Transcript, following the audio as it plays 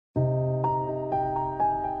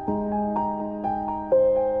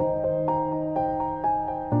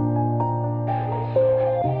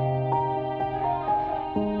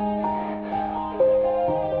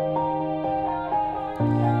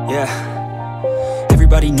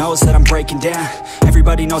Everybody knows that I'm breaking down.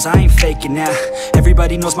 Everybody knows I ain't faking now.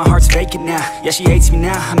 Everybody knows my heart's vacant now. Yeah, she hates me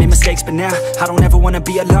now, I made mistakes but now I don't ever wanna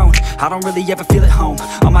be alone. I don't really ever feel at home.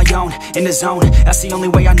 On my own, in the zone, that's the only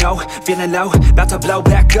way I know. Feeling low, about to blow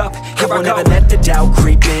back up. I won't ever let the doubt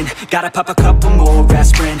creep in. Gotta pop a couple more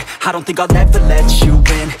aspirin. I don't think I'll ever let you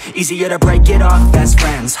in. Easier to break it off best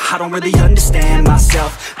friends. I don't really understand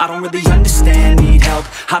myself. I don't really understand, need help.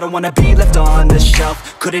 I don't wanna be left on the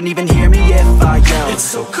shelf. Couldn't even hear me if I yelled. It's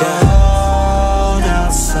so cold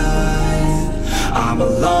outside, I'm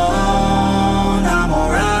alone, I'm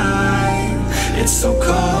alright. It's so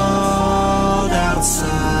cold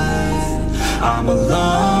outside, I'm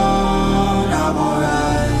alone, I'm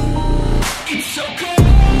alright. It's so cold.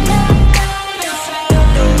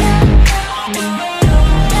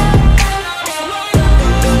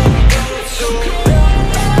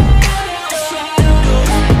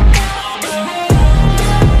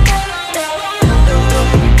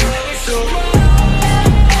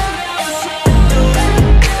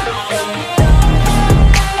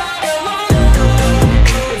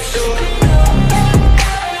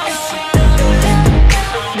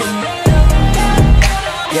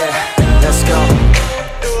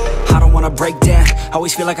 Break down,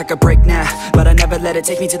 always feel like I could break now, but I never let it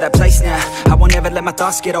take me to that place now. I won't ever let my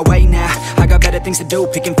thoughts get away now. I got better things to do,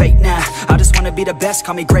 picking fate now. I just wanna be the best,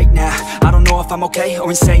 call me great now. I don't know if I'm okay or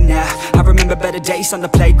insane now. I remember better days on the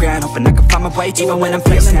playground, hoping I can find my way even when I'm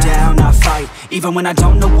feeling down. I fight, even when I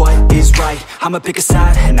don't know what is right. I'ma pick a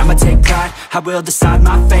side, and I'ma take pride. I will decide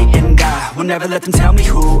my fate, and I will never let them tell me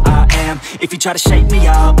who I am. If you try to shape me,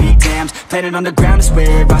 I'll be damned. Planet on the ground is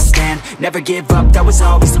where I stand. Never give up, that was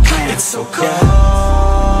always the plan. It's so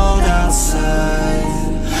cold outside,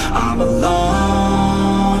 I'm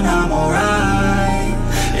alone, I'm alright.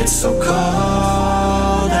 It's so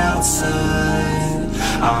cold outside,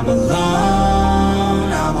 I'm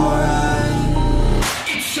alone, I'm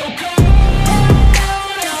alright. It's so cold.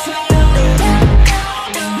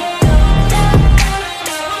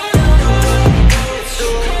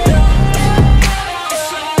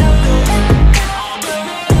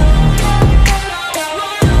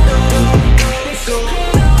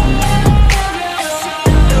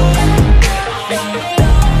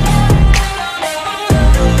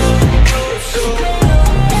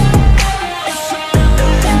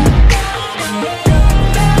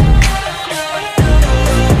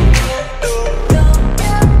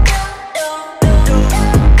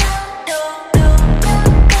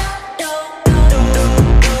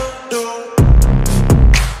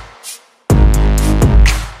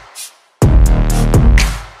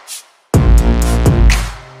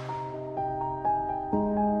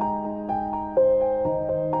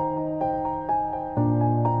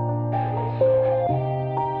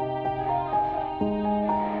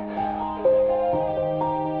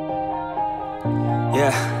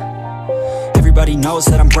 Yeah, everybody knows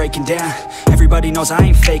that I'm breaking down. Everybody knows I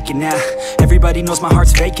ain't faking now. Everybody knows my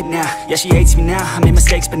heart's vacant now. Yeah, she hates me now, I made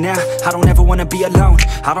mistakes but now I don't ever wanna be alone.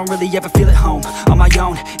 I don't really ever feel at home. On my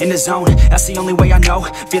own, in the zone, that's the only way I know.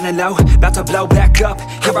 Feeling low, about to blow back up.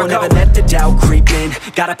 I won't ever let the doubt creep in.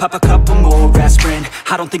 Gotta pop a couple more aspirin.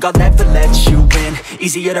 I don't think I'll ever let you in.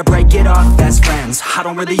 Easier to break it off best friends. I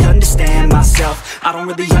don't really understand myself. I don't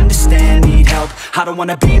really understand, need help. I don't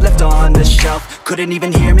wanna be left on the shelf. Couldn't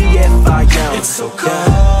even hear me if I yelled. It's so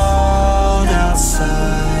cold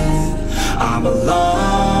outside, I'm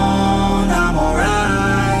alone, I'm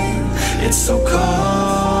alright. It's so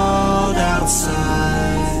cold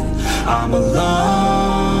outside, I'm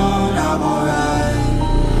alone, I'm alright.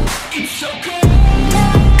 It's so cold.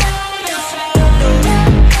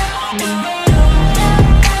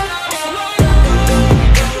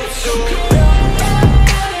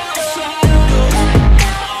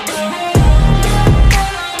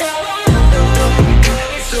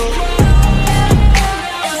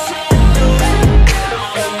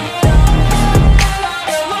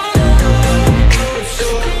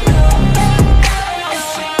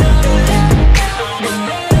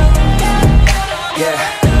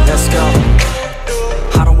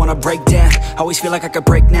 Break down, always feel like I could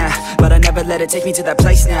break now, but I never let it take me to that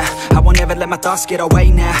place now. I won't ever let my thoughts get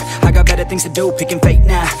away now. I got better things to do, picking fate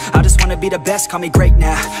now. I just wanna be the best, call me great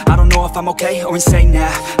now. I don't know if I'm okay or insane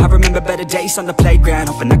now. I remember better days on the playground,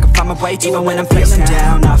 hoping I can find my way even when I'm feeling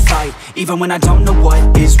down. I fight, even when I don't know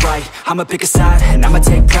what is right. I'ma pick a side, and I'ma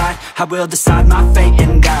take pride. I will decide my fate,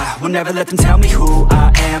 and I will never let them tell me who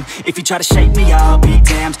I am. If you try to shape me, I'll be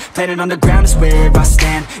damned. Planet on the ground is where I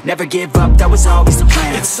stand. Never give up, that was always the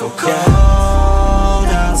plan. It's so cold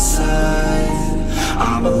outside,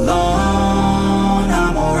 I'm alone,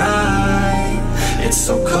 I'm alright. It's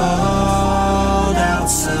so cold outside,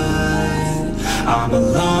 I'm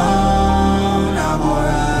alone, I'm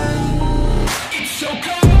alright. It's so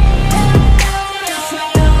cold.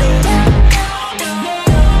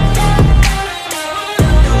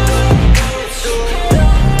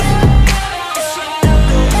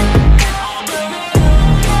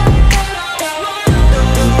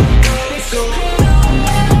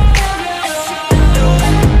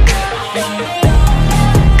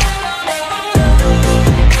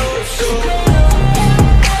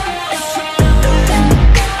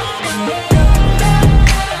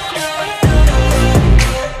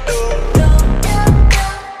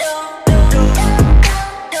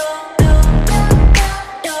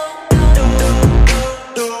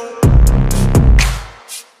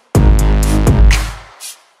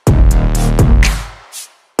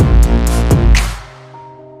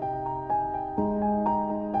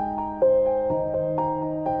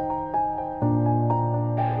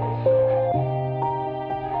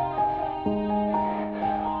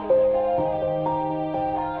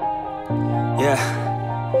 Yeah,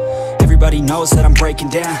 everybody knows that I'm breaking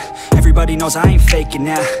down. Everybody knows I ain't faking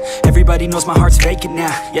now. Everybody knows my heart's vacant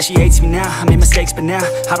now. Yeah, she hates me now, I made mistakes but now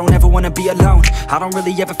I don't ever wanna be alone. I don't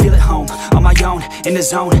really ever feel at home. On my own, in the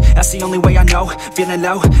zone, that's the only way I know. Feeling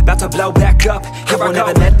low, about to blow back up. I won't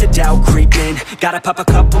ever let the doubt creep in. Gotta pop a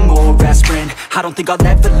couple more aspirin. I don't think I'll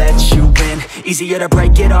ever let you in. Easier to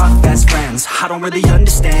break it off as friends. I don't really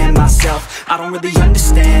understand myself. I don't really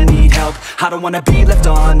understand, need help. I don't wanna be left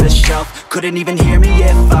on the shelf. Couldn't even hear me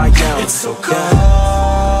if I yelled. It's so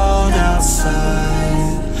cold outside.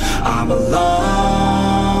 I'm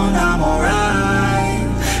alone, I'm alright.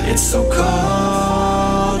 It's so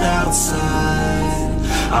cold outside.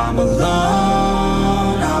 I'm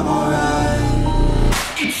alone, I'm alright.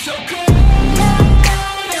 It's so cold.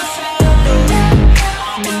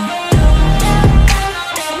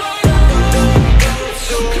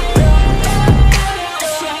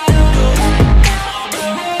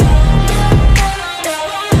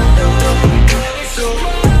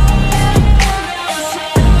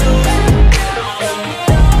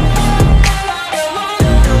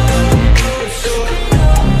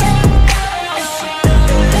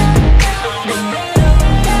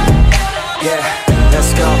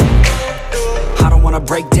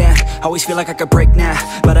 Break down, always feel like I could break now,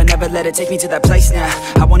 but I never let it take me to that place now.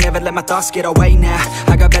 I won't ever let my thoughts get away now.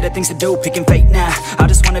 I got better things to do, picking fate now. I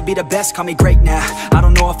just wanna be the best, call me great now. I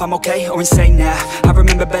don't know if I'm okay or insane now. I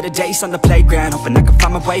remember better days on the playground, hoping I can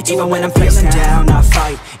find my way to even when I'm feeling down, I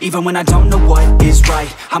fight. Even when I don't know what is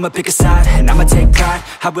right, I'ma pick a side and I'ma take pride.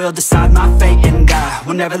 I will decide my fate and I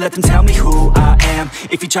will never let them tell me who I am.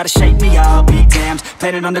 If you try to shape me, I'll be damned.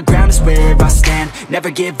 Planet on the ground is where I stand. Never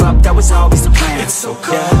give up, that was always the plan. It's so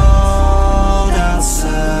cold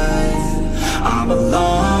outside. I'm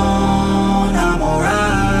alone, I'm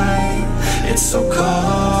alright. It's so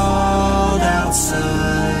cold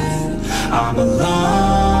outside. I'm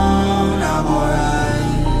alone, I'm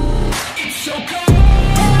alright. It's so cold.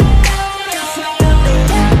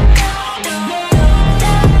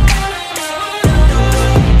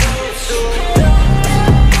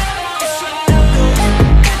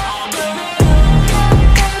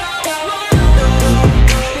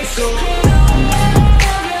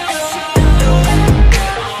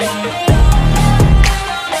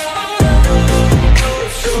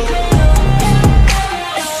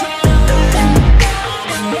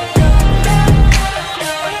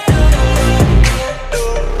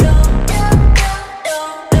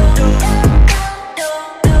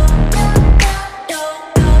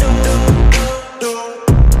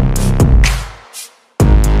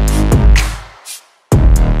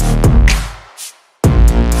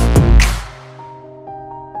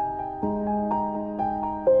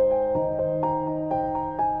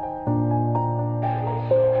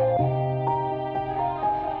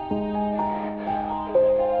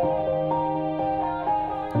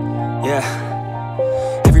 Yeah,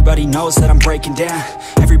 everybody knows that I'm breaking down.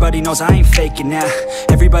 Everybody knows I ain't faking now.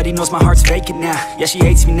 Everybody knows my heart's vacant now. Yeah, she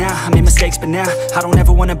hates me now, I made mistakes but now I don't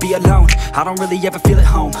ever wanna be alone. I don't really ever feel at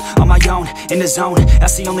home. On my own, in the zone,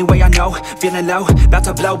 that's the only way I know. Feeling low, about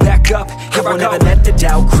to blow back up. I won't ever let the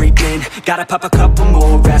doubt creep in. Gotta pop a couple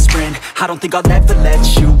more aspirin. I don't think I'll ever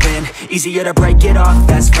let you in. Easier to break it off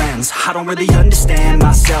as friends. I don't really understand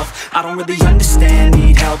myself. I don't really understand,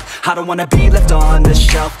 need help. I don't wanna be left on the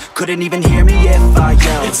shelf. Couldn't even hear me if I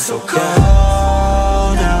yelled. It's so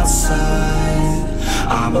cold outside.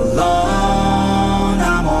 I'm alone,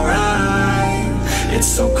 I'm alright. It's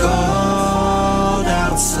so cold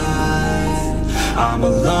outside. I'm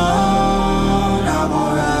alone, I'm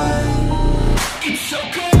alright. It's so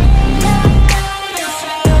cold.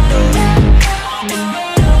 I'm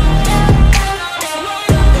alone.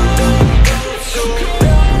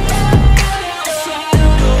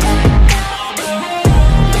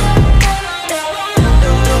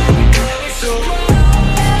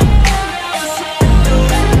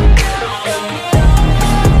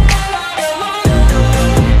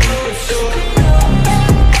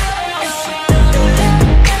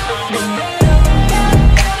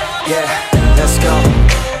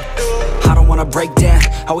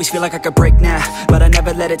 always feel like I could break now, but I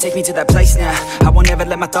never let it take me to that place now. I won't ever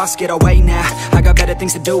let my thoughts get away now. I got better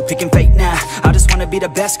things to do, picking fate now. I just wanna be the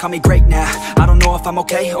best, call me great now. I don't know if I'm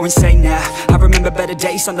okay or insane now. I remember better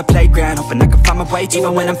days on the playground, hoping I can find my way to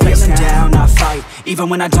even when I'm feeling down. I fight, even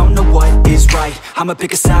when I don't know what is right. I'ma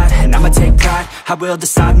pick a side, and I'ma take pride. I will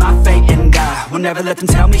decide my fate, and I will never let them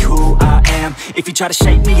tell me who I am. If you try to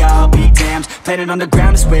shape me, I'll be damned. Planet on the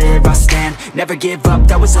ground is where I stand. Never give up,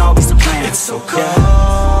 that was always the plan. It's so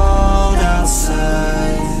cold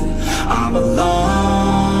outside, I'm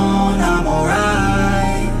alone, I'm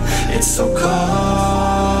alright. It's so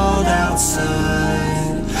cold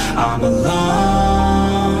outside, I'm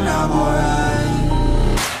alone, I'm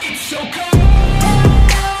alright. It's so cold.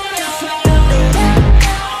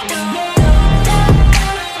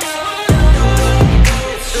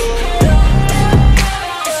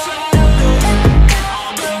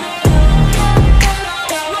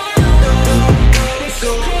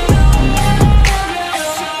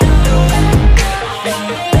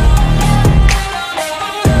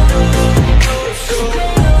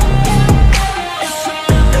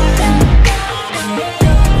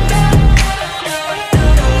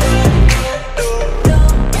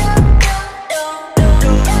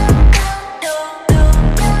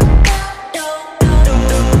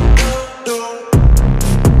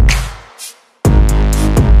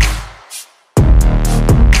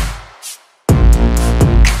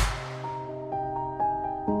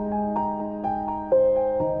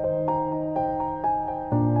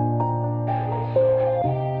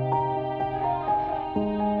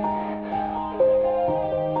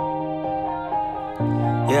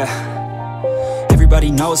 Yeah, everybody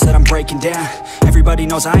knows that I'm breaking down. Everybody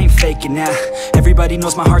knows I ain't faking now. Everybody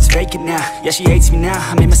knows my heart's vacant now. Yeah, she hates me now,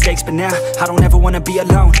 I made mistakes but now I don't ever wanna be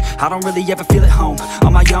alone. I don't really ever feel at home.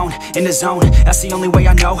 On my own, in the zone, that's the only way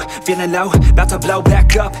I know. Feeling low, about to blow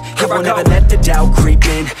back up. I won't ever let the doubt creep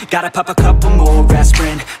in. Gotta pop a couple more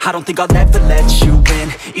aspirin. I don't think I'll ever let you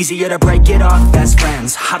in. Easier to break it off best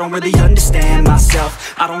friends. I don't really understand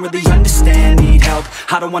myself. I don't really understand, need help.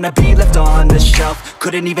 I don't wanna be left on the shelf.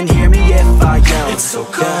 Couldn't even hear me if I yelled. It's so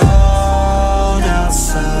cold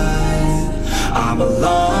outside, I'm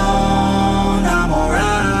alone, I'm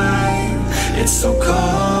alright. It's so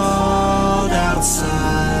cold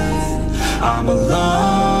outside, I'm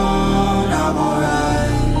alone, I'm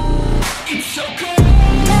alright. It's so cold.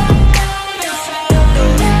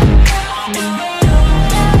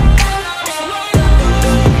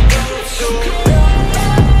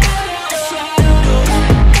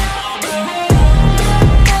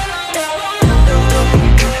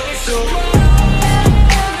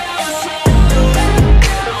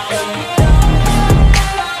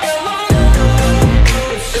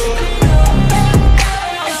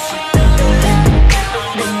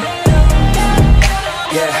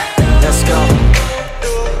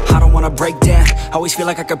 Break down, always feel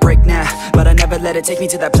like I could break now, but I never let it take me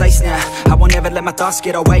to that place now. I won't ever let my thoughts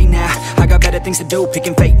get away now. I got better things to do,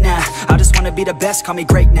 picking fate now. I just wanna be the best, call me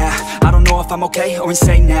great now. I don't know if I'm okay or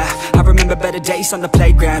insane now. I remember better days on the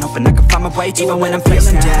playground, hoping I can find my way to even when I'm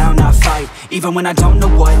feeling down. I fight, even when I don't know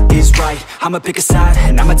what is right. I'ma pick a side,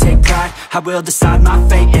 and I'ma take pride. I will decide my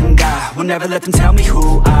fate, and I will never let them tell me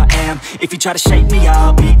who I am. If you try to shape me,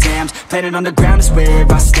 I'll be damned. Planet on the ground is where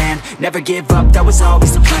I stand. Never give up, that was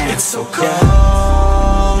always the plan. It's so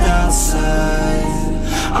cold outside,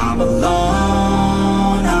 I'm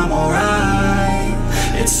alone, I'm alright.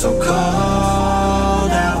 It's so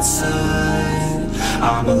cold outside,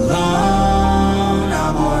 I'm alone,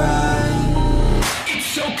 I'm alright. It's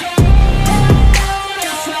so cold.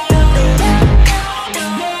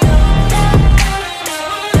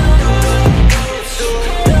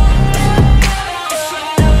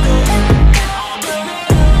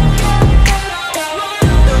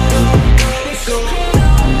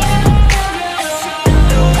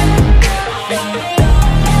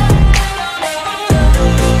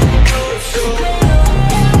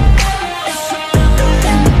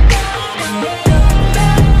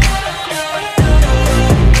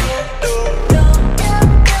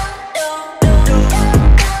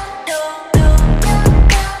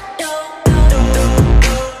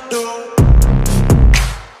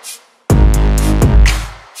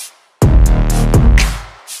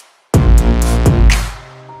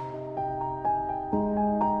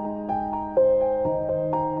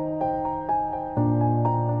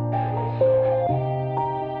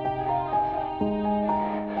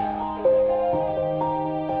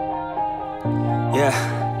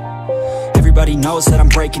 Everybody knows that I'm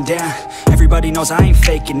breaking down. Everybody knows I ain't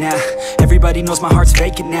faking now. Everybody knows my heart's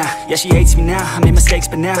vacant now. Yeah, she hates me now, I made mistakes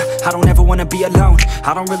but now I don't ever wanna be alone.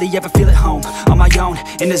 I don't really ever feel at home. On my own,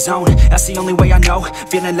 in the zone, that's the only way I know.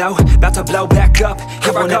 Feeling low, about to blow back up.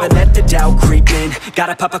 Here I won't ever let the doubt creep in.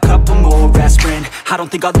 Gotta pop a couple more aspirin. I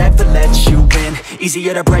don't think I'll ever let you in.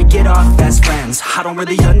 Easier to break it off as friends. I don't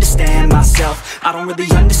really understand myself. I don't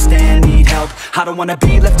really understand, need help. I don't wanna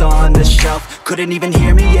be left on the shelf. Couldn't even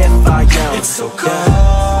hear me if I yelled. It's so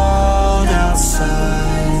cold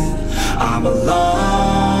outside, I'm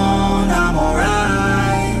alone, I'm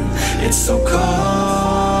alright. It's so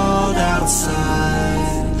cold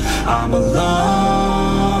outside, I'm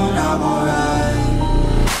alone, I'm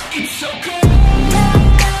alright. It's so cold.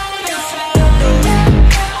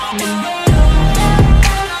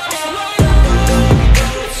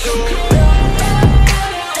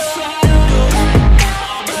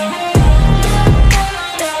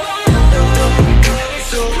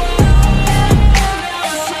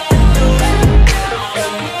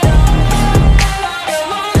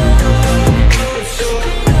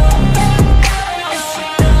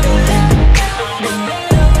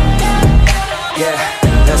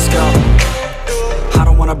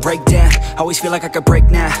 Break down, always feel like I could break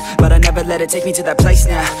now, but I never let it take me to that place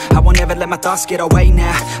now. I won't ever let my thoughts get away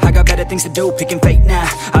now. I got better things to do, picking fate now.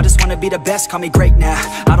 I just wanna be the best, call me great now.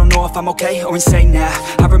 I don't know if I'm okay or insane now.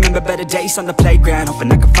 I remember better days on the playground,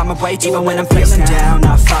 hoping I can find my way to even when I'm feeling down,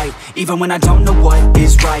 I fight, even when I don't know what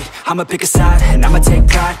is right. I'ma pick a side, and I'ma take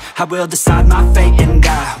pride. I will decide my fate, and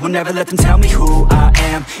I will never let them tell me who I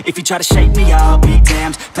am. If you try to shape me, I'll be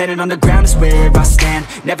damned. Planet on the ground is where I stand.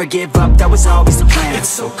 Never give up, that was always the plan. It's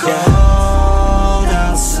so cold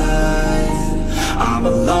outside, I'm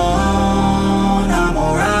alone, I'm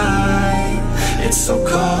alright. It's so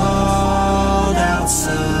cold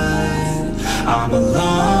outside, I'm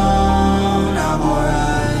alone, I'm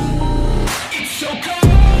alright. It's so cold.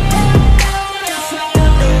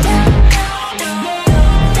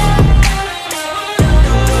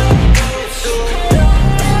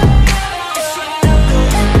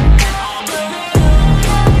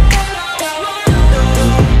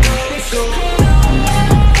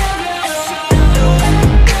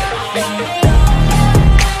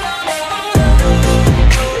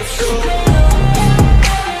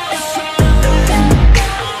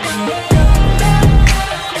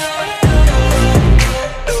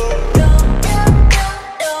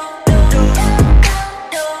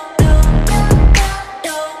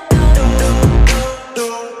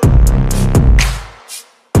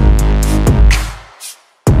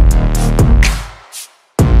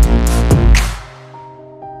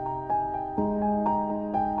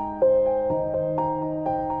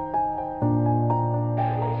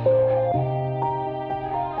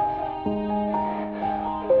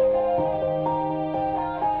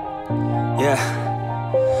 Yeah,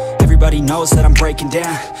 everybody knows that I'm breaking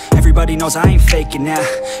down. Everybody knows I ain't faking now.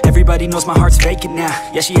 Everybody knows my heart's vacant now.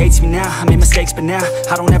 Yeah, she hates me now, I made mistakes but now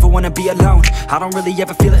I don't ever wanna be alone. I don't really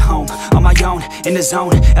ever feel at home. On my own, in the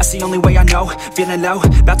zone, that's the only way I know. Feeling low,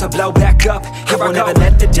 about to blow back up. Here I won't ever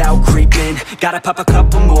let the doubt creep in. Gotta pop a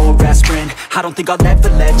couple more aspirin. I don't think I'll ever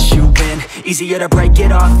let you in. Easier to break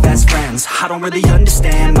it off as friends. I don't really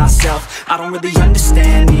understand myself. I don't really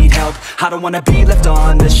understand, need help. I don't wanna be left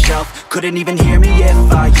on the shelf. Couldn't even hear me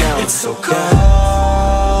if I yelled. It's so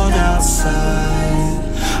cold outside,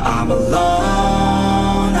 I'm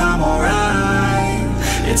alone, I'm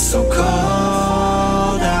alright. It's so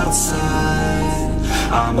cold outside,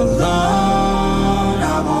 I'm alone,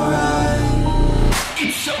 I'm alright.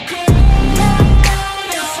 It's so cold.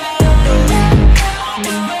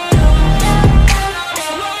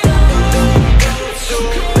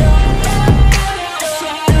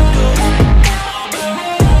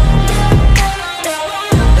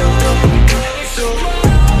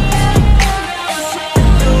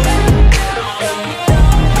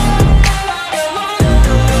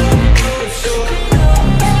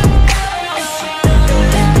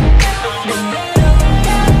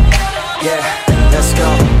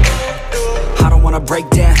 Break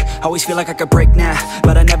down, always feel like I could break now,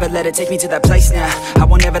 but I never let it take me to that place now. I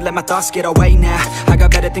won't ever let my thoughts get away now. I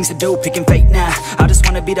got better things to do, picking fate now. I just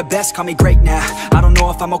wanna be the best, call me great now. I don't know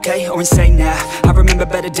if I'm okay or insane now. I remember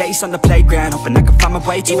better days on the playground, hoping I can find my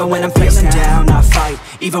way to even when I'm feeling down, I fight,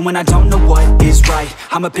 even when I don't know what is right.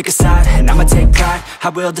 I'ma pick a side, and I'ma take pride. I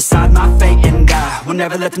will decide my fate, and I will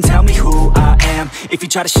never let them tell me who I am. If you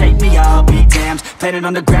try to shape me, I'll be damned. Planet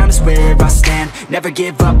on the ground is where I stand. Never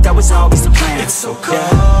give up, that was always the plan. It's so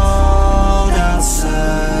cold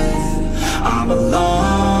outside, I'm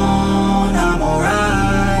alone, I'm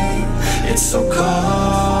alright. It's so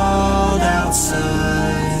cold outside.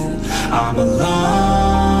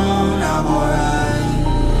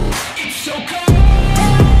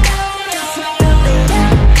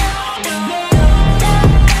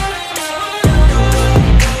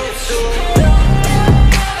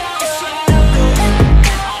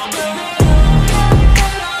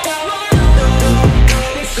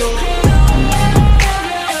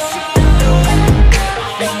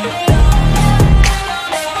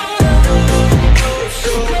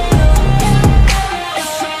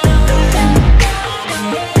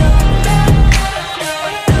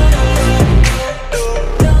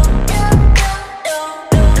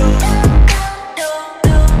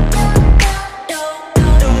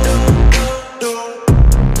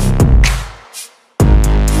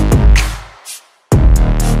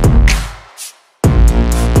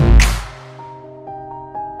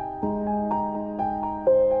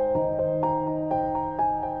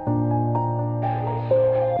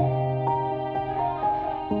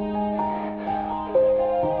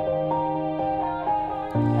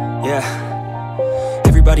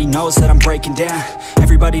 Everybody knows that I'm breaking down.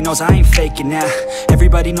 Everybody knows I ain't faking now.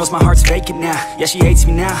 Everybody knows my heart's vacant now. Yeah, she hates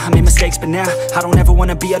me now, I made mistakes but now I don't ever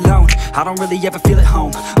wanna be alone. I don't really ever feel at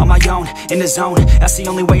home. On my own, in the zone, that's the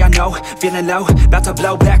only way I know. Feeling low, about to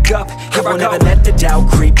blow back up. Here I won't ever let the doubt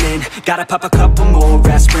creep in. Gotta pop a couple more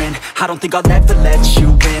aspirin. I don't think I'll ever let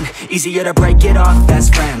you in. Easier to break it off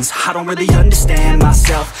best friends. I don't really understand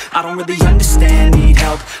myself. I don't really understand, need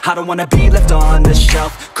help. I don't wanna be left on the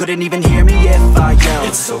shelf. Couldn't even hear me if I yelled.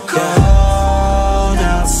 It's so cold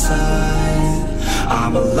outside,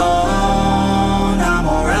 I'm alone, I'm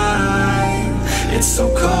alright. It's so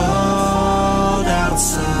cold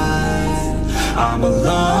outside, I'm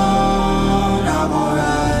alone, I'm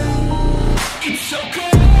alright. It's so cold.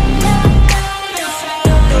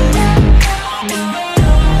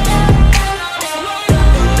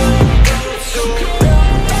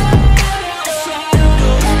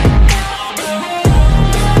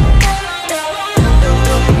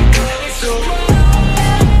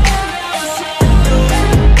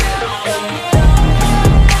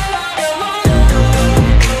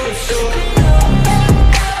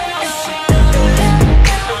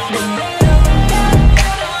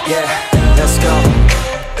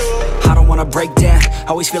 Break down,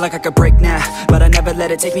 always feel like I could break now, but I never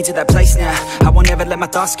let it take me to that place now. I won't ever let my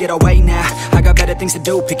thoughts get away now. I got better things to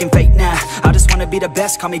do, picking fate now. I just wanna be the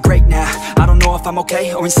best, call me great now. I don't know if I'm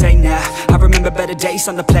okay or insane now. I remember better days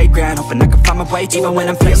on the playground, hoping I can find my way to even when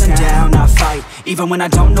I'm feeling down, I fight, even when I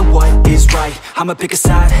don't know what is right. I'ma pick a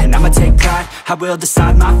side, and I'ma take pride. I will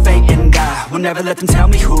decide my fate, and I will never let them tell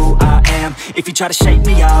me who I am. If you try to shape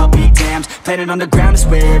me, I'll be damned. Planet on the ground is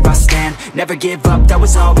where I stand. Never give up, that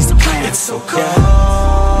was always the plan. It's so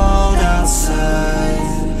cold outside,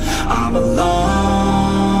 I'm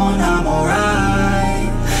alone, I'm alright.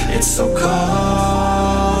 It's so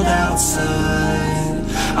cold outside,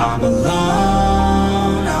 I'm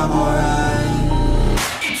alone, I'm alright.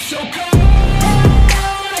 It's so cold.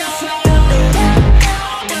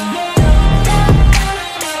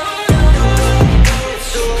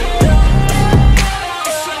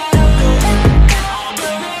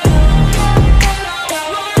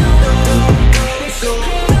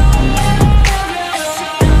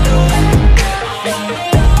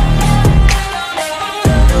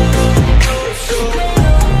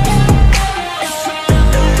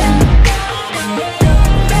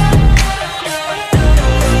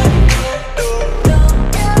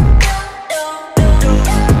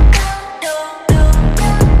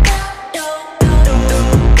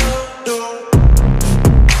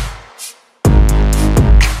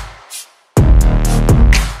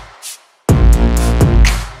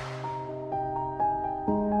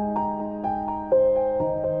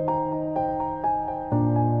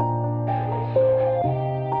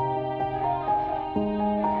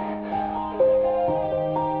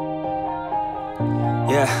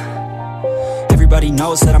 Yeah, everybody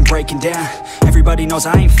knows that I'm breaking down. Everybody knows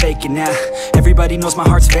I ain't faking now. Everybody knows my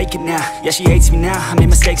heart's vacant now. Yeah, she hates me now, I made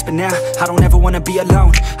mistakes but now I don't ever wanna be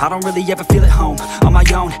alone. I don't really ever feel at home. On my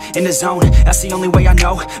own, in the zone, that's the only way I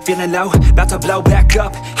know. Feeling low, about to blow back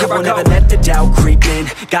up. Here I won't ever let the doubt creep in.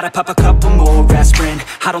 Gotta pop a couple more aspirin.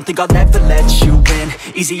 I don't think I'll ever let you in.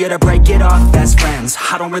 Easier to break it off best friends.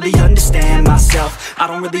 I don't really understand myself. I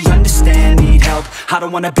don't really understand, need help. I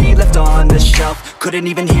don't wanna be left on the shelf. Couldn't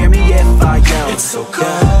even hear me if I yelled. It's so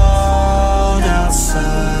cold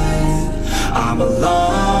outside, I'm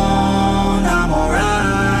alone, I'm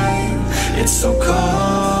alright. It's so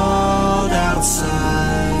cold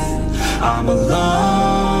outside, I'm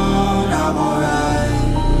alone, I'm alright.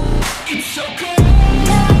 It's so cold.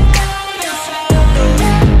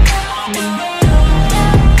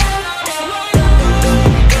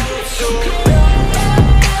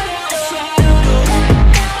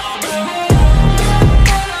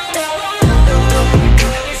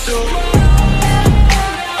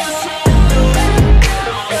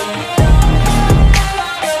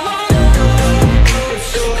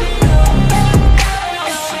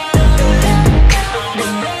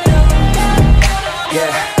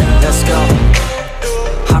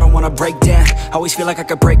 Break down, always feel like I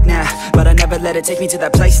could break now, but I never let it take me to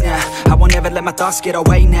that place now. I won't ever let my thoughts get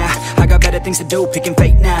away now. I got better things to do, picking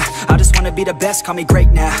fate now. I just wanna be the best, call me great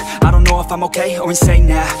now. I don't know if I'm okay or insane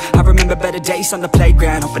now. I remember better days on the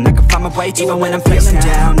playground, hoping I can find my way to even when I'm feeling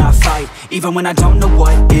down, I fight, even when I don't know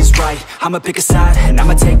what is right. I'ma pick a side, and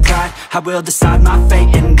I'ma take pride. I will decide my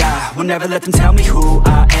fate, and I will never let them tell me who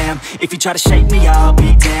I am. If you try to shape me, I'll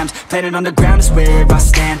be damned. Planet on the ground is where I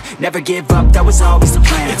stand. Never give up, that was always the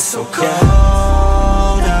plan. It's so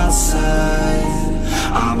cold outside,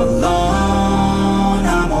 I'm alone,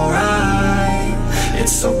 I'm alright.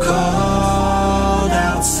 It's so cold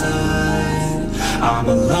outside.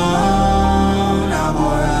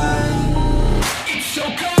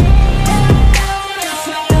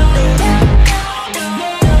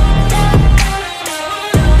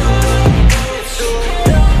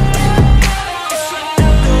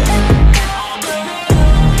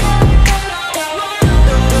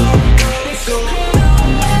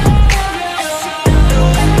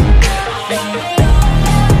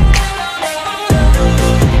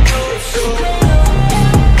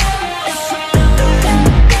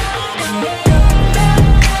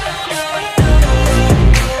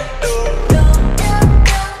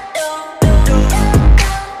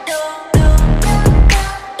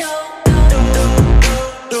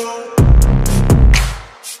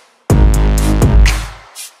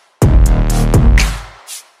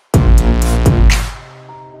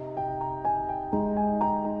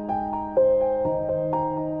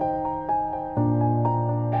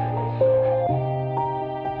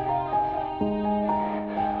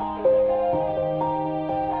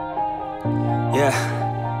 Yeah.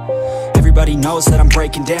 Everybody knows that I'm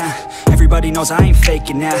breaking down. Everybody knows I ain't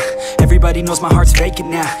faking now. Everybody knows my heart's vacant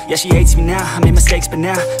now. Yeah, she hates me now, I made mistakes but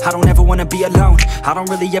now I don't ever wanna be alone. I don't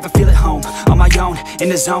really ever feel at home. On my own, in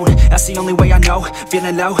the zone, that's the only way I know.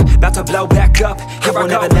 Feeling low, about to blow back up. Here I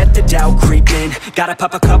won't ever let the doubt creep in. Gotta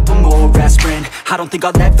pop a couple more aspirin. I don't think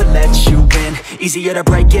I'll ever let you in. Easier to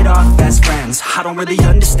break it off best friends. I don't really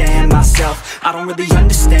understand myself. I don't really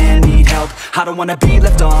understand, need help. I don't wanna be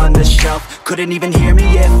left on the shelf. Couldn't even hear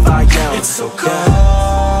me if I yelled. It's so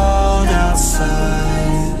cold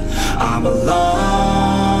outside, I'm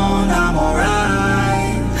alone, I'm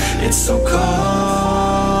alright. It's so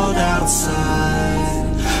cold outside,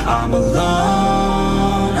 I'm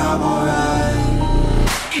alone, I'm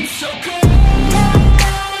alright. It's so cold.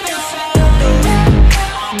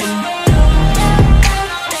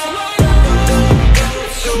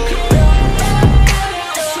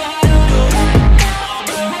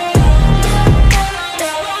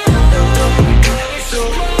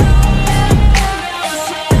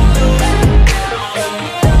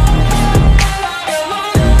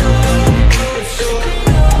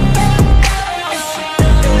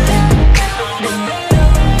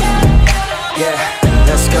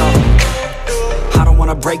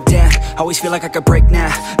 Break down, always feel like I could break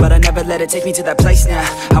now, but I never let it take me to that place now.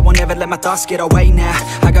 I won't ever let my thoughts get away now.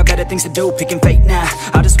 I got better things to do, picking fate now.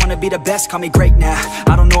 I just wanna be the best, call me great now.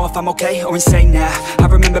 I don't know if I'm okay or insane now. I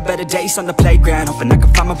remember better days on the playground, hoping I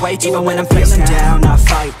can find my way to even when I'm feeling down, I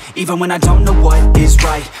fight, even when I don't know what is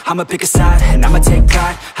right. I'ma pick a side, and I'ma take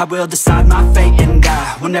pride. I will decide my fate, and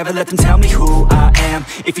I will never let them tell me who I am.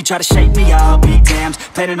 If you try to shape me, I'll be damned.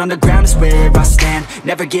 Planet on the ground is where I stand.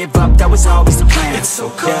 Never give up, that was always the plan. It's so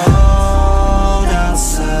cold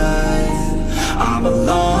outside, I'm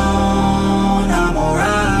alone, I'm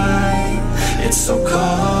alright. It's so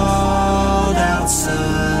cold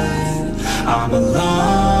outside, I'm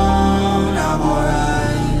alone, I'm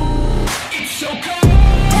alright. It's so cold.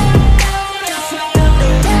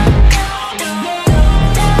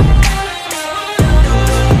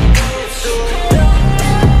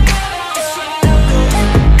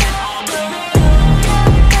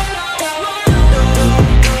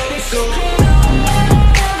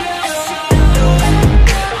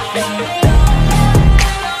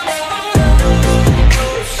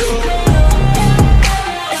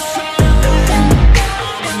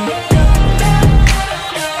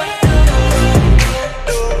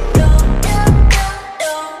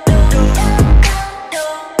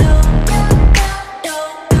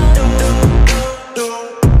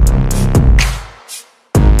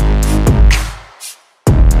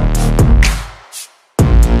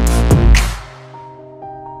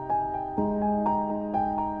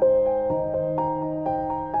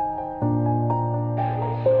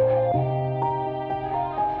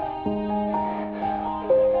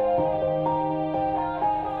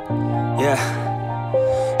 Yeah.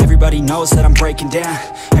 Everybody knows that I'm breaking down.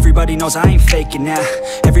 Everybody knows I ain't faking now.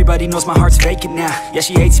 Everybody knows my heart's vacant now. Yeah,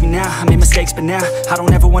 she hates me now, I made mistakes but now I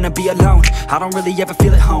don't ever wanna be alone. I don't really ever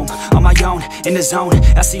feel at home. On my own, in the zone,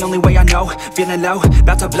 that's the only way I know. Feeling low,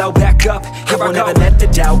 about to blow back up. Here I won't ever let the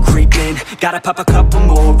doubt creep in. Gotta pop a couple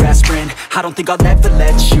more aspirin. I don't think I'll ever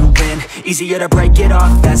let you in. Easier to break it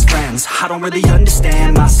off best friends. I don't really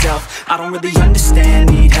understand myself. I don't really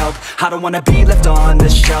understand, need help. I don't wanna be left on the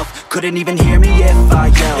shelf. Couldn't even hear me if I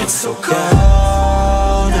yelled. It's so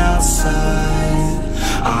cold outside,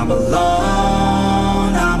 I'm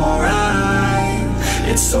alone, I'm alright.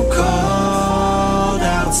 It's so cold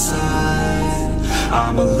outside,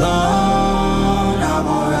 I'm alone, I'm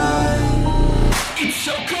alright. It's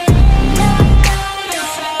so cold.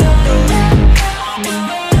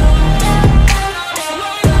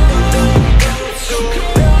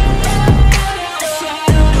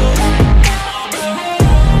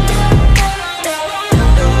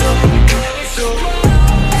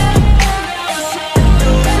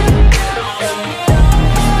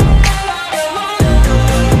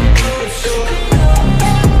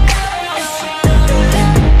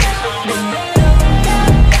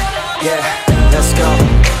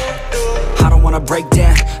 Break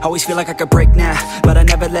down, always feel like I could break now, but I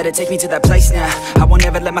never let it take me to that place now. I won't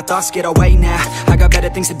ever let my thoughts get away now. I got better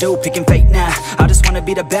things to do, picking fate now. I just wanna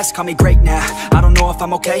be the best, call me great now. I don't know if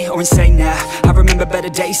I'm okay or insane now. I remember better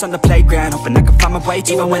days on the playground, hoping I can find my way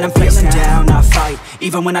to even when I'm feeling down, I fight,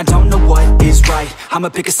 even when I don't know what is right. I'ma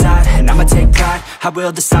pick a side, and I'ma take pride. I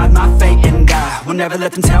will decide my fate, and I will never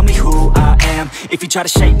let them tell me who I am. If you try to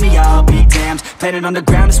shape me, I'll be damned. Planet on the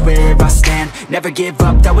ground is where I stand. Never give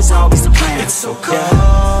up, that was always the plan. It's so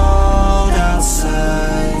cold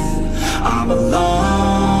outside, I'm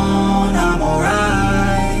alone, I'm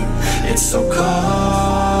alright. It's so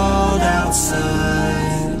cold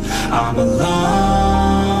outside. I'm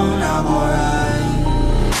alone, I'm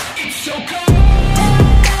alright. It's so cold.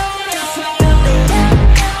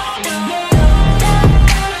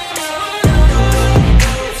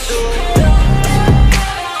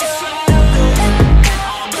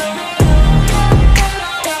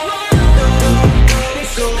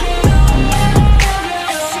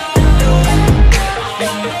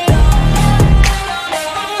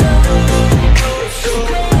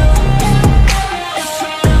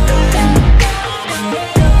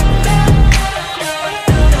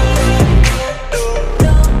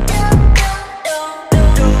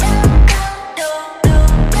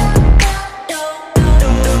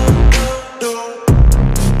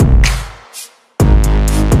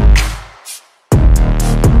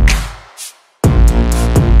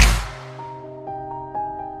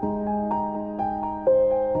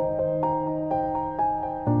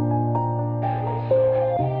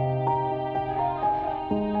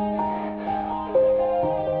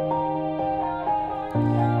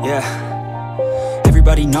 Yeah.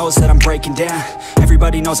 Everybody knows that I'm breaking down.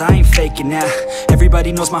 Everybody knows I ain't faking now.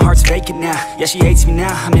 Everybody knows my heart's vacant now. Yeah, she hates me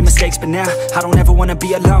now, I made mistakes but now I don't ever wanna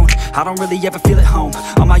be alone. I don't really ever feel at home.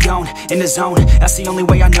 On my own, in the zone, that's the only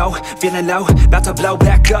way I know. Feeling low, about to blow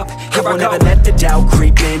back up. Here I won't ever let the doubt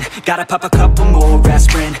creep in. Gotta pop a couple more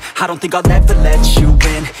aspirin. I don't think I'll ever let you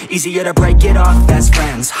in. Easier to break it off best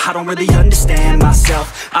friends. I don't really understand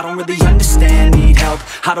myself. I don't really understand, need help.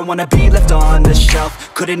 I don't wanna be left on the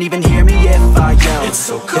shelf. Couldn't even hear me if I yelled. It's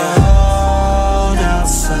so cold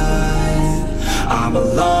outside. I'm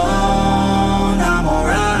alone, I'm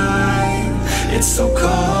alright. It's so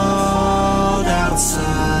cold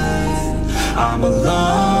outside. I'm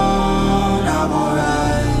alone, I'm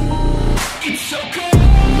alright. It's so cold.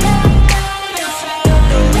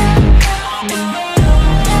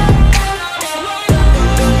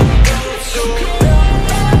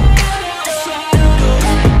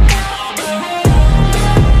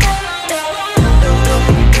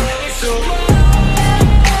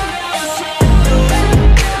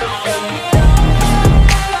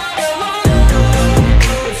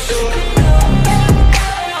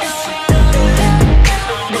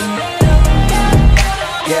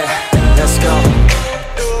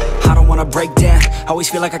 Break down, always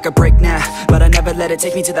feel like I could break now, but I never let it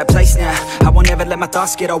take me to that place now. I won't ever let my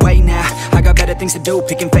thoughts get away now. I got better things to do,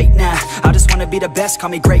 picking fate now. I just wanna be the best, call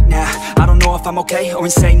me great now. I don't know if I'm okay or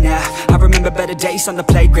insane now. I remember better days on the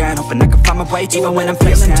playground, hoping I can find my way to even when I'm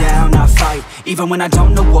feeling down, I fight, even when I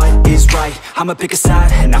don't know what is right. I'ma pick a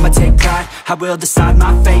side, and I'ma take pride. I will decide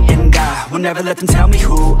my fate, and I will never let them tell me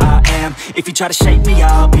who I am. If you try to shape me,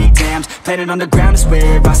 I'll be damned. Planet on the ground is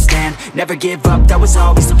where I stand. Never give up, that was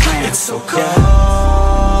always the plan. It's so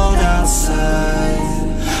cold outside.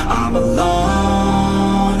 I'm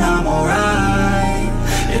alone, I'm alright.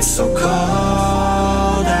 It's so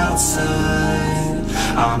cold outside.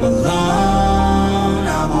 I'm alone,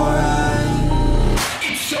 I'm alright.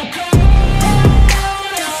 It's so cold.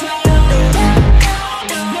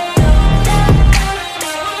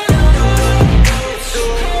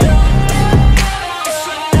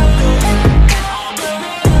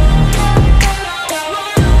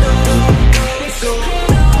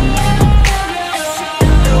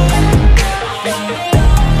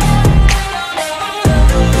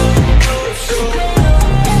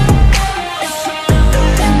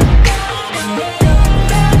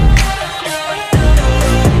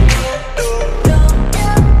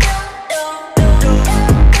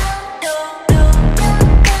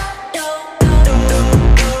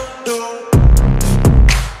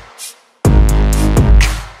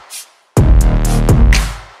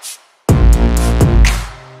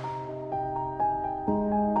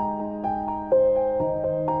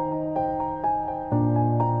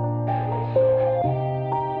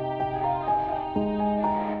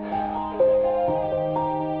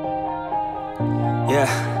 Yeah.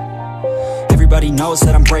 Everybody knows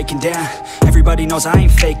that I'm breaking down. Everybody knows I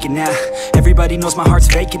ain't faking now. Everybody knows my heart's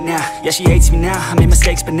vacant now. Yeah, she hates me now, I made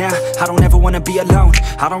mistakes but now I don't ever wanna be alone.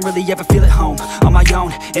 I don't really ever feel at home. On my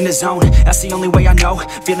own, in the zone, that's the only way I know.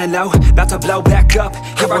 Feeling low, about to blow back up.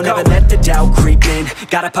 Here I won't ever let the doubt creep in.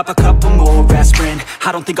 Gotta pop a couple more aspirin.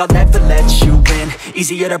 I don't think I'll ever let you in.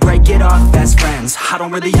 Easier to break it off best friends. I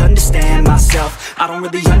don't really understand myself. I don't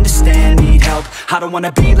really understand, need help. I don't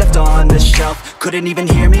wanna be left on the shelf. Couldn't even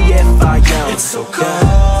hear me if I yelled. It's so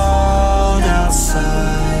cold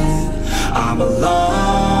outside. I'm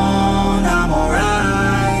alone, I'm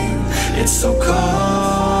alright. It's so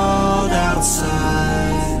cold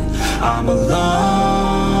outside. I'm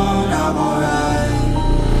alone, I'm alright.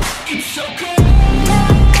 It's so cold.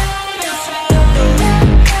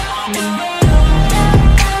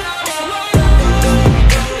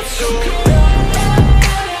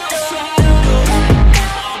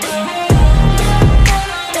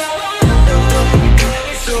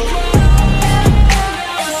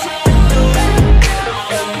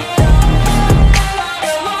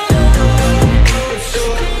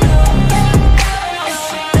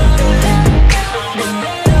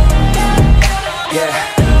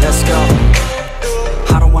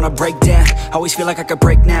 break down. Always feel like I could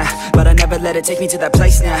break now, but I never let it take me to that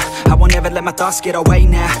place now. I won't ever let my thoughts get away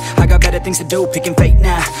now. I got better things to do, picking fate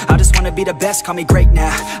now. I just wanna be the best, call me great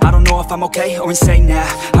now. I don't know if I'm okay or insane now.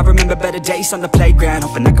 I remember better days on the playground,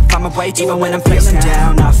 hoping I can find my way. Even when I'm feeling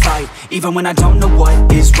down, I fight. Even when I don't know what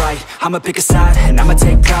is right, I'ma pick a side and I'ma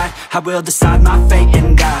take pride. I will decide my fate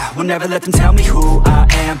and I will never let them tell me who I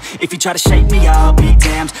am. If you try to shape me, I'll be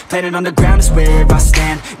damned. Planet on the ground is where I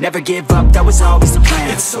stand. Never give up, that was always the plan.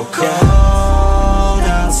 It's so cold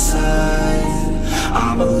outside,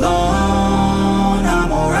 I'm alone,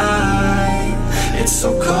 I'm alright. It's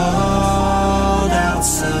so cold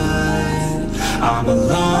outside, I'm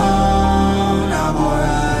alone, I'm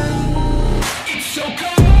alright. It's so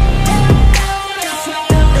cold.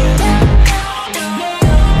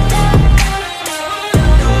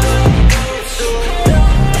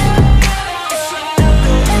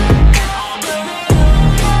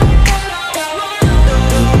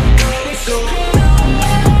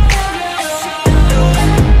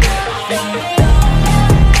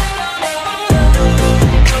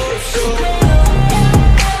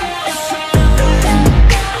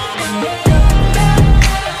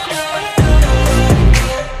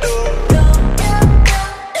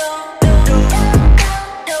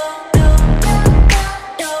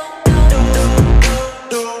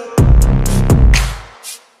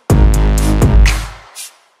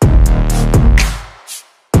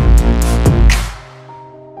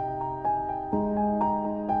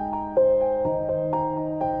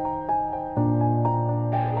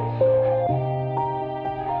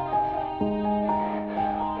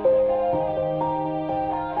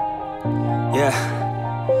 Yeah,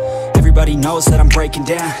 everybody knows that I'm breaking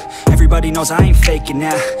down. Everybody knows I ain't faking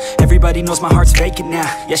now. Everybody knows my heart's vacant now.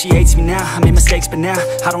 Yeah, she hates me now, I made mistakes but now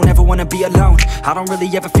I don't ever wanna be alone. I don't really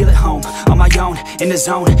ever feel at home. On my own, in the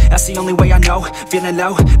zone, that's the only way I know. Feeling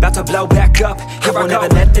low, about to blow back up. Here I won't ever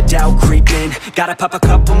let the doubt creep in. Gotta pop a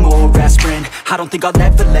couple more aspirin. I don't think I'll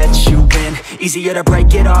ever let you win. Easier to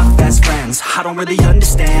break it off as friends. I don't really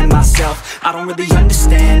understand myself. I don't really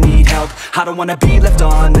understand, need help. I don't wanna be left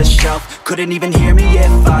on the shelf. Couldn't even hear me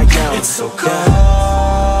if I yelled. It's so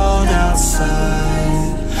cold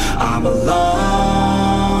outside, I'm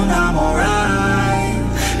alone, I'm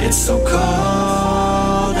alright. It's so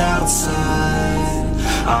cold outside,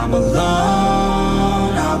 I'm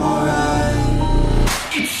alone, I'm alright.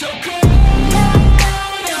 It's so cold.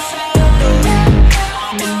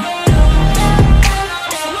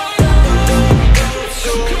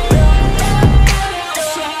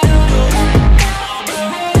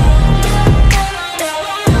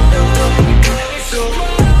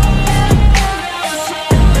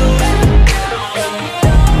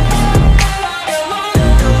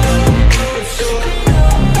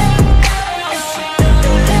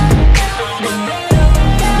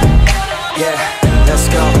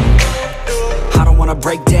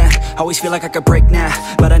 Break down, always feel like I could break now,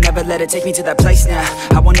 but I never let it take me to that place now.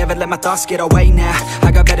 I won't ever let my thoughts get away now.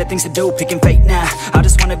 I got better things to do, picking fate now. I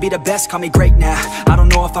just wanna be the best, call me great now. I don't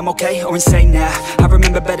know if I'm okay or insane now. I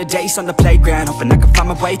remember better days on the playground, hoping I can find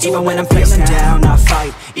my way. Even when I'm feeling down, I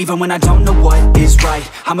fight. Even when I don't know what is right,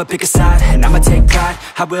 I'ma pick a side and I'ma take pride.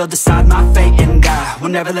 I will decide my fate and I will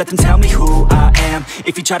never let them tell me who I am.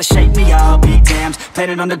 If you try to shape me, I'll be damned.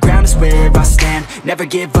 Planet on the ground is where I stand. Never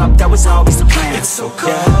give up, that was always the plan. It's so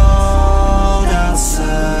cold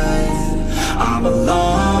outside, I'm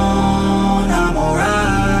alone, I'm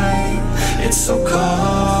alright. It's so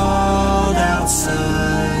cold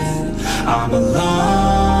outside, I'm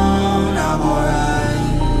alone, I'm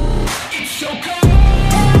alright. It's so cold.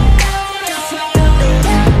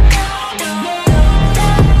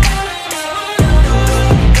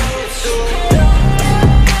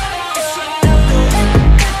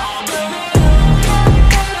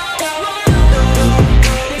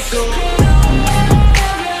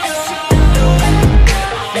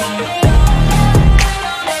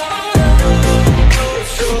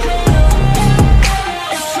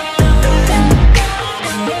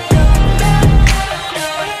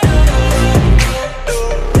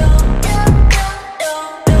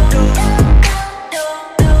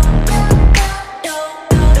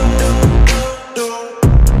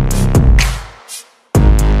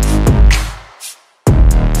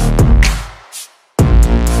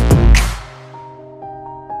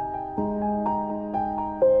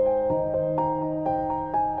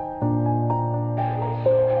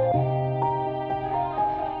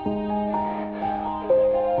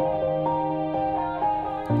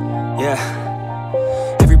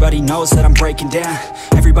 Everybody knows that I'm breaking down.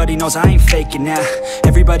 Everybody knows I ain't faking now.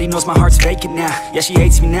 Everybody knows my heart's vacant now. Yeah, she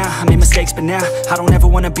hates me now, I made mistakes but now I don't ever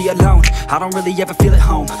wanna be alone. I don't really ever feel at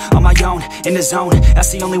home. On my own, in the zone, that's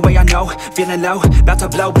the only way I know. Feeling low, about to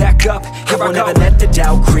blow back up. I won't ever let the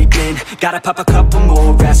doubt creep in. Gotta pop a couple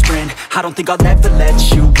more aspirin. I don't think I'll ever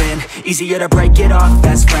let you in. Easier to break it off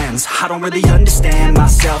as friends. I don't really understand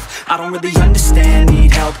myself. I don't really understand,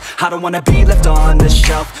 need help. I don't wanna be left on the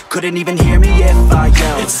shelf. Couldn't even hear me if I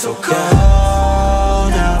yelled. It's so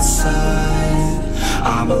cold outside,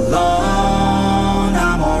 I'm alone,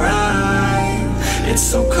 I'm alright. It's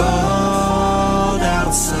so cold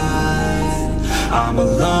outside, I'm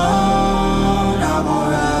alone, I'm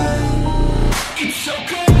alright. It's so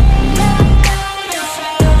cold.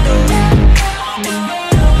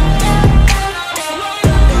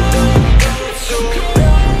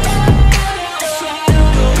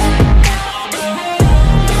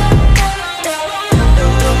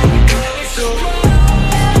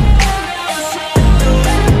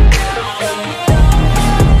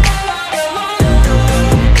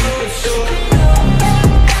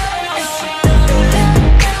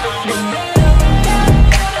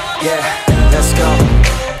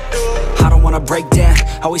 Break down,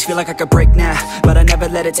 always feel like I could break now, but I never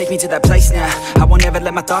let it take me to that place now. I won't ever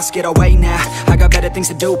let my thoughts get away now. I got better things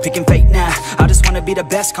to do, picking fate now. I just wanna be the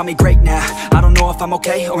best, call me great now. I don't know if I'm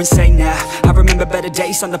okay or insane now. I remember better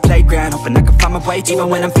days on the playground, hoping I can find my way. Even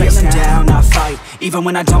when I'm feeling down, I fight. Even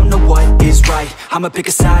when I don't know what is right, I'ma pick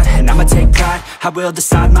a side and I'ma take pride. I will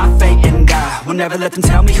decide my fate and I will never let them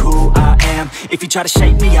tell me who I am. If you try to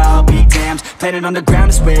shape me, I'll be damned. Planet on the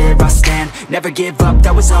ground is where I stand. Never give up,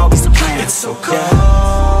 that was always the plan. It's so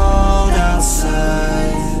cold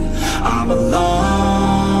outside, I'm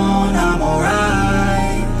alone, I'm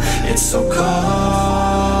alright. It's so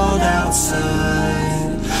cold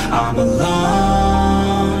outside, I'm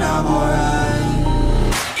alone, I'm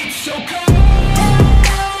alright. It's so cold.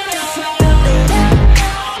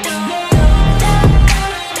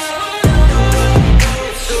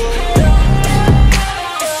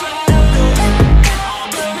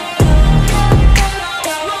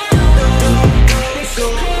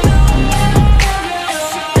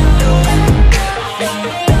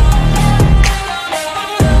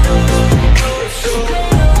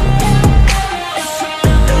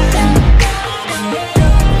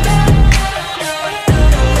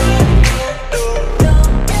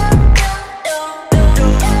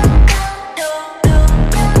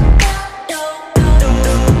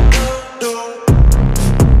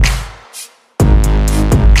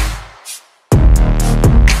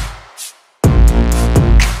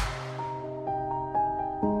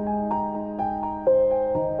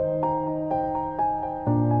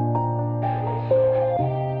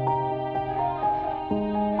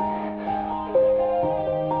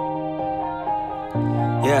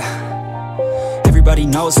 Yeah, everybody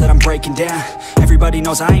knows that I'm breaking down. Everybody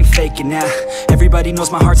knows I ain't faking now. Everybody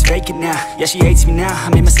knows my heart's vacant now. Yeah, she hates me now, I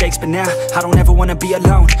made mistakes but now I don't ever wanna be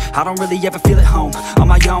alone. I don't really ever feel at home. On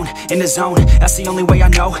my own, in the zone, that's the only way I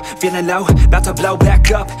know. Feeling low, about to blow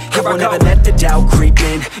back up. I won't ever let the doubt creep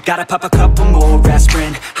in. Gotta pop a couple more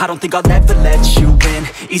aspirin. I don't think I'll ever let you in.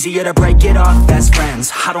 Easier to break it off as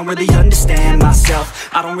friends. I don't really understand myself.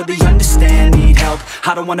 I don't really understand, need help.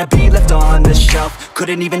 I don't wanna be left on the shelf.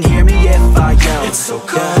 Couldn't even hear me if I yelled. It's so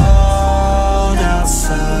cold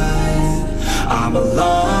outside, I'm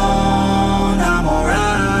alone, I'm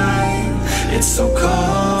alright. It's so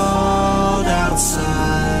cold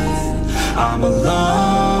outside, I'm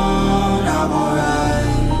alone, I'm alright.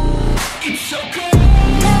 It's so cold.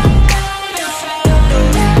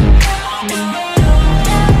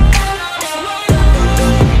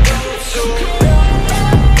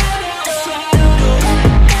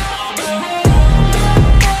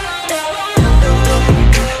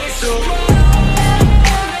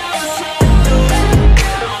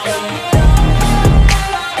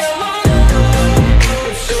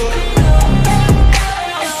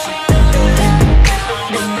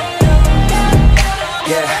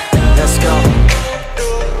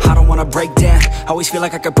 Break down, always feel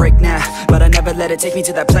like I could break now, but I never let it take me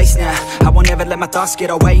to that place now. I won't ever let my thoughts get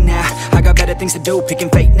away now. I got better things to do, picking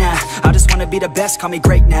fate now. I just wanna be the best, call me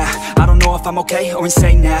great now. I don't know if I'm okay or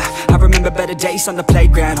insane now. I remember better days on the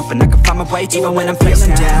playground, hoping I can find my way. Even when I'm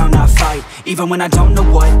feeling down, I fight. Even when I don't know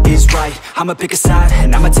what is right, I'ma pick a side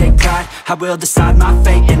and I'ma take pride. I will decide my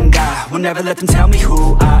fate and I will never let them tell me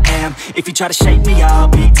who I am. If you try to shape me, I'll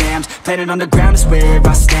be damned. Planet on the ground is where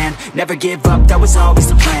I stand. Never give up, that was always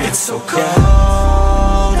the plan. It's so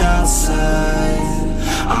cold outside,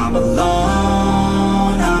 I'm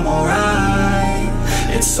alone, I'm alright.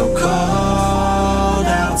 It's so cold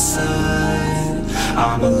outside,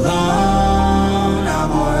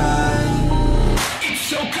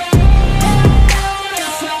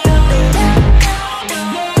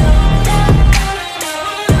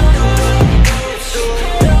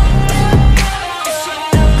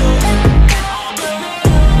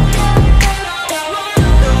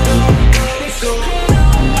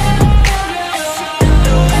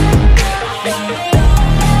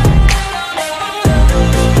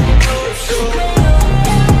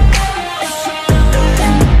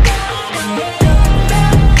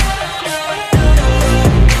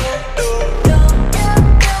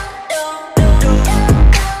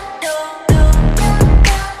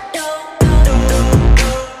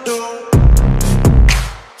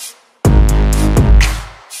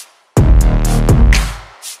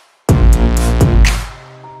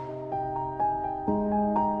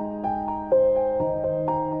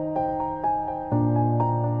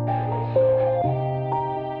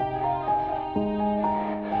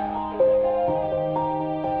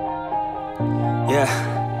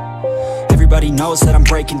 Everybody knows that I'm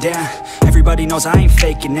breaking down. Everybody knows I ain't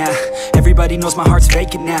faking now. Everybody knows my heart's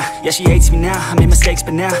vacant now. Yeah, she hates me now, I made mistakes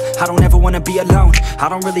but now I don't ever wanna be alone. I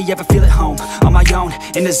don't really ever feel at home. On my own,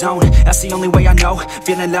 in the zone, that's the only way I know.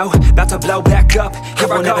 Feeling low, about to blow back up. I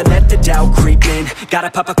won't ever let the doubt creep in.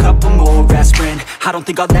 Gotta pop a couple more aspirin. I don't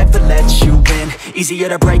think I'll ever let you in. Easier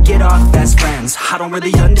to break it off as friends. I don't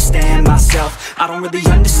really understand myself. I don't really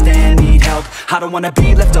understand, need help. I don't wanna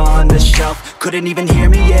be left on the shelf. Couldn't even hear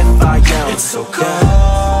me if I yelled. It's so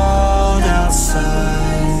cold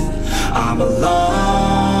outside, I'm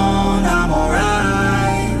alone, I'm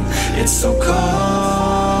alright. It's so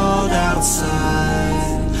cold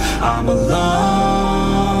outside, I'm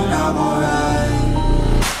alone, I'm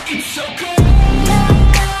alright. It's so cold.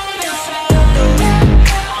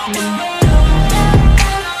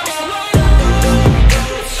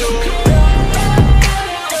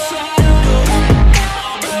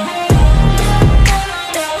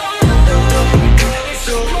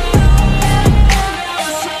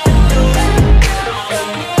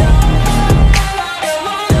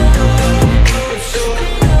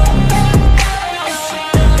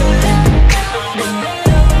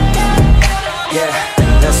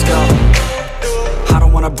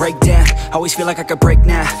 Break down, always feel like I could break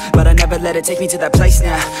now, but I never let it take me to that place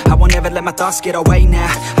now. I won't ever let my thoughts get away now.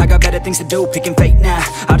 I got better things to do, picking fate now.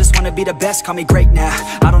 I just wanna be the best, call me great now.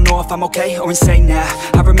 I don't know if I'm okay or insane now.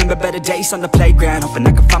 I remember better days on the playground, hoping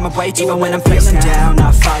I can find my way. Even when I'm feeling down,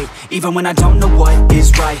 I fight. Even when I don't know what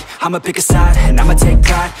is right, I'ma pick a side and I'ma take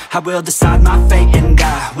pride. I will decide my fate and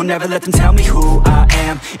I will never let them tell me who I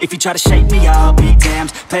am. If you try to shape me, I'll be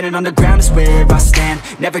damned. Planet on the ground is where I stand.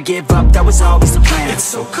 Never give up, that was always the plan. It's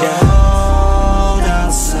so cold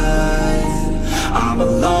outside, I'm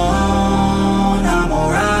alone, I'm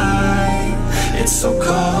alright. It's so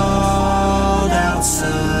cold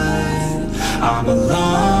outside, I'm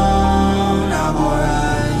alone, I'm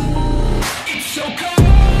alright. It's so cold.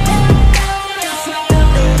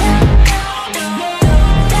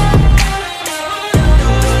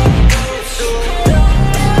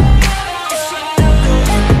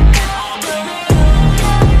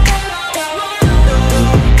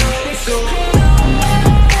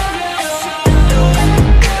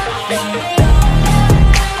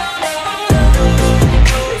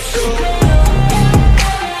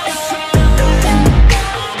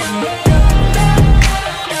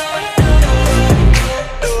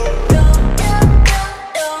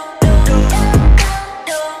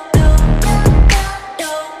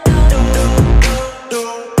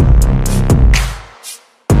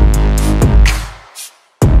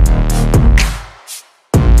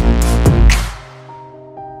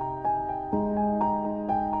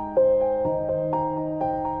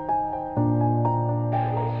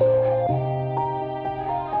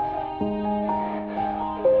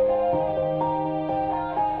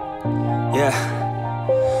 Yeah,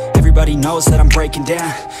 everybody knows that I'm breaking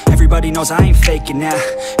down. Everybody knows I ain't faking now.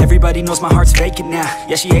 Everybody knows my heart's vacant now.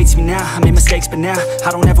 Yeah, she hates me now, I made mistakes but now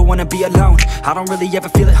I don't ever wanna be alone. I don't really ever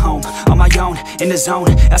feel at home. On my own, in the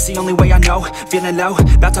zone, that's the only way I know. Feeling low,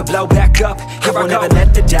 about to blow back up. I won't ever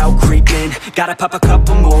let the doubt creep in. Gotta pop a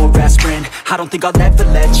couple more aspirin. I don't think I'll ever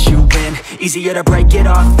let you in. Easier to break it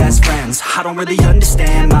off as friends. I don't really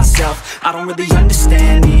understand myself. I don't really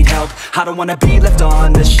understand, need help. I don't wanna be left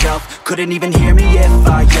on the shelf. Couldn't even hear me if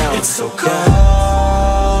I yelled. It's so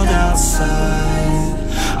cold outside,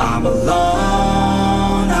 I'm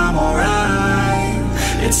alone, I'm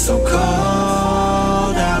alright. It's so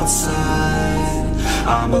cold outside,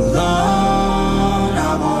 I'm alone,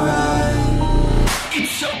 I'm alright.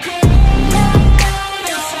 It's so cold.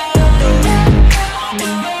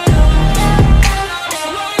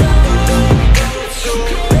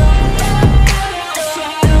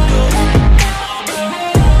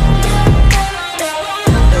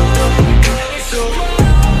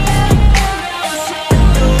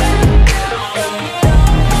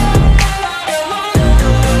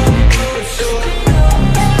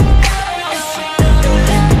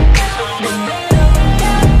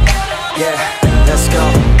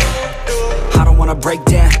 Break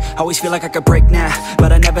down, always feel like I could break now,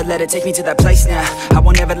 but I never let it take me to that place now. I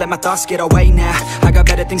won't ever let my thoughts get away now. I got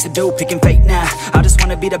better things to do, picking fate now. I just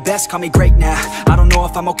wanna be the best, call me great now. I don't know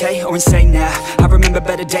if I'm okay or insane now. I remember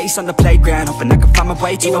better days on the playground, hoping I can find my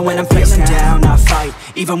way. Even when I'm feeling down, I fight.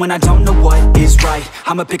 Even when I don't know what is right,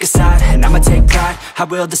 I'ma pick a side and I'ma take pride. I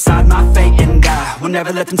will decide my fate and I will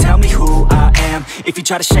never let them tell me who I am. If you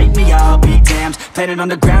try to shape me, I'll be damned. Planet on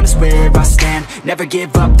the ground is where I stand. Never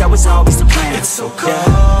give up, that was always the plan. It's so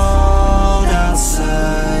cold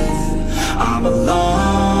outside, I'm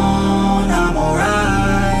alone, I'm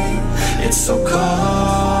alright. It's so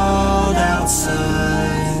cold outside.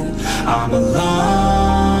 I'm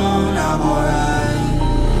alone, I'm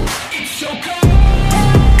alright. It's so cold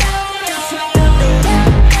outside. I'm alone.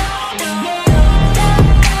 It's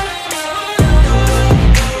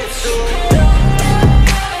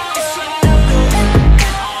so cold outside.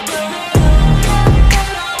 I'm alone.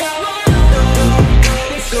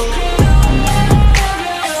 It's so cold.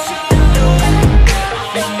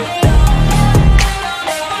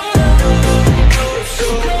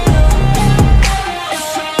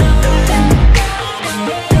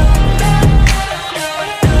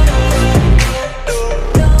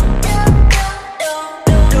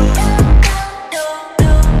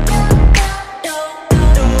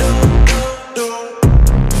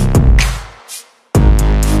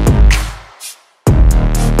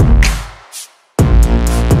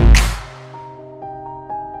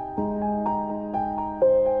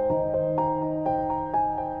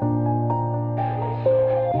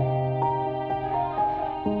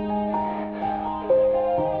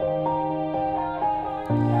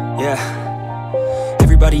 Yeah,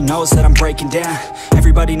 everybody knows that I'm breaking down.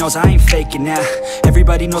 Everybody knows I ain't faking now.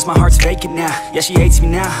 Everybody knows my heart's vacant now. Yeah, she hates me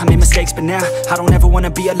now, I made mistakes but now I don't ever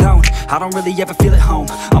wanna be alone. I don't really ever feel at home.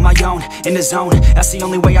 On my own, in the zone, that's the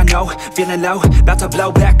only way I know. Feeling low, about to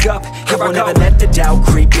blow back up. I won't ever let the doubt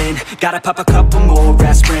creep in. Gotta pop a couple more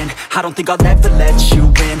aspirin. I don't think I'll ever let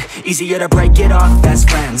you in. Easier to break it off best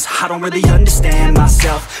friends. I don't really understand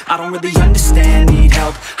myself. I don't really understand, need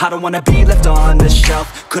help. I don't wanna be left on the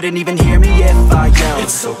shelf. Couldn't even hear me if I yelled.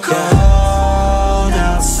 It's so cold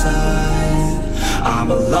outside.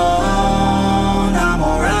 I'm alone, I'm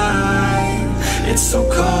alright. It's so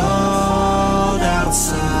cold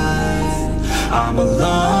outside. I'm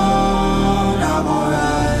alone, I'm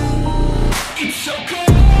alright. It's so cold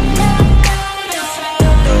outside.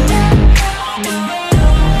 I'm alone.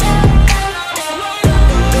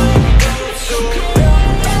 It's so cold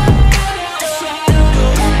outside.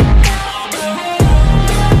 I'm alone.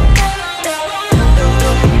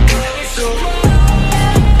 It's so cold.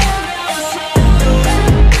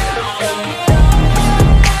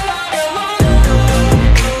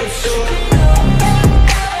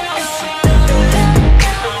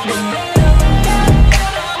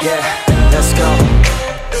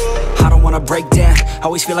 Break down,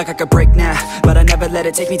 always feel like I could break now, but I never let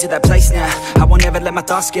it take me to that place now. I won't ever let my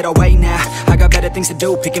thoughts get away now. I got better things to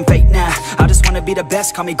do, picking fate now. I just wanna be the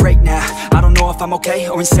best, call me great now. I don't know if I'm okay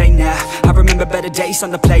or insane now. I remember better days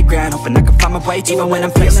on the playground, hoping I can find my way. Even when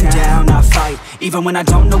I'm feeling down, I fight. Even when I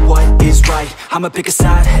don't know what is right, I'ma pick a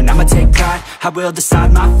side and I'ma take pride. I will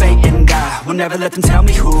decide my fate and I will never let them tell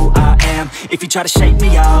me who I am. If you try to shape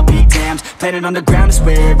me, I'll be damned. Planet on the ground is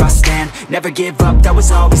where I stand. Never give up, that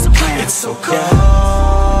was always the plan. It's so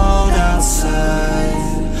cold outside.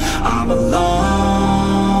 I'm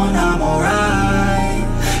alone, I'm alright.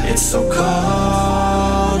 It's so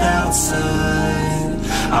cold outside.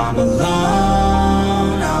 I'm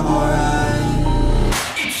alone, I'm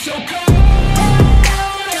alright. It's so cold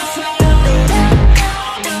outside.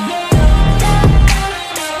 I'm alone.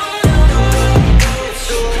 It's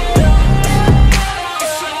so cold outside.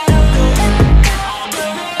 I'm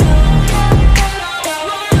alone.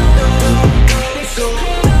 It's so cold.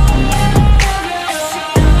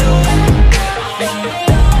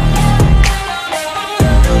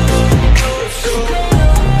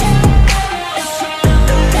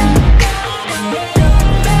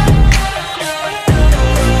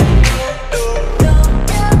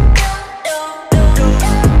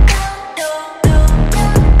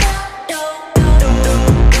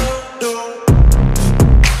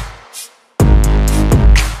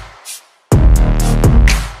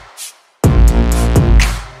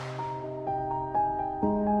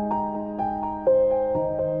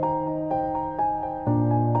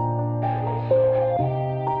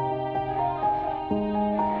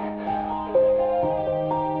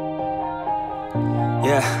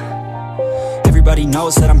 Yeah, everybody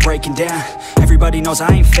knows that I'm breaking down. Everybody knows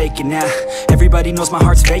I ain't faking now. Everybody knows my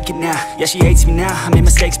heart's vacant now. Yeah, she hates me now, I made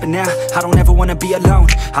mistakes but now I don't ever wanna be alone.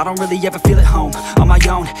 I don't really ever feel at home. On my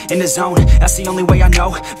own, in the zone, that's the only way I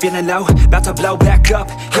know. Feeling low, about to blow back up.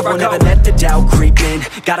 I won't ever let the doubt creep in.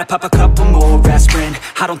 Gotta pop a couple more aspirin.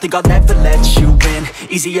 I don't think I'll ever let you in.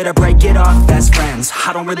 Easier to break it off best friends.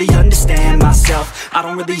 I don't really understand myself. I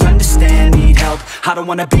don't really understand, need help. I don't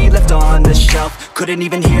wanna be left on the shelf. Couldn't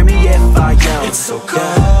even hear me if I yelled. It's so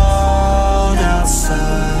cold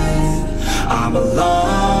outside. I'm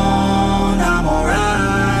alone, I'm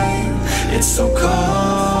alright. It's so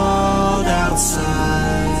cold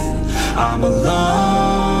outside. I'm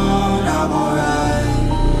alone, I'm alright.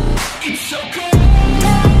 It's so cold.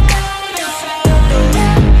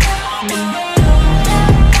 I'm alone.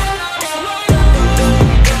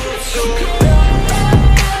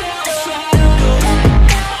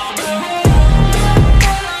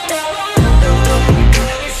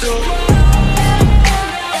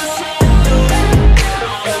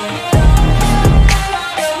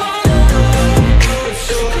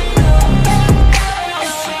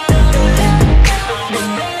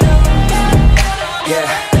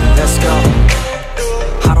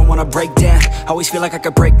 Always feel like I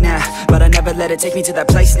could break now, but I never let it take me to that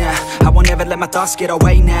place now. I won't ever let my thoughts get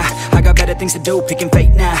away now. I got better things to do, picking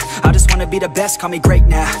fate now. I just wanna be the best, call me great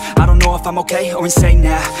now. I don't know if I'm okay or insane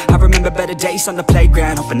now. I remember better days on the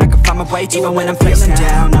playground, hoping I can find my way to even when I'm feeling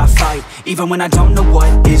down, I fight, even when I don't know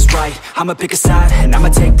what is right. I'ma pick a side, and I'ma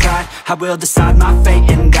take pride. I will decide my fate,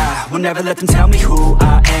 and I will never let them tell me who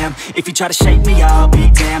I am. If you try to shape me, I'll be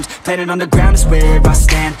damned. Planet on the ground is where I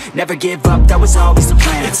stand. Never give up, that was always the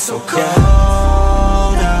plan. It's so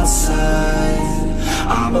cold outside,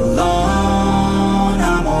 I'm alone,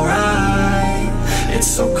 I'm alright. It's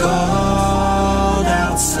so cold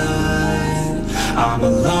outside, I'm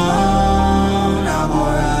alone.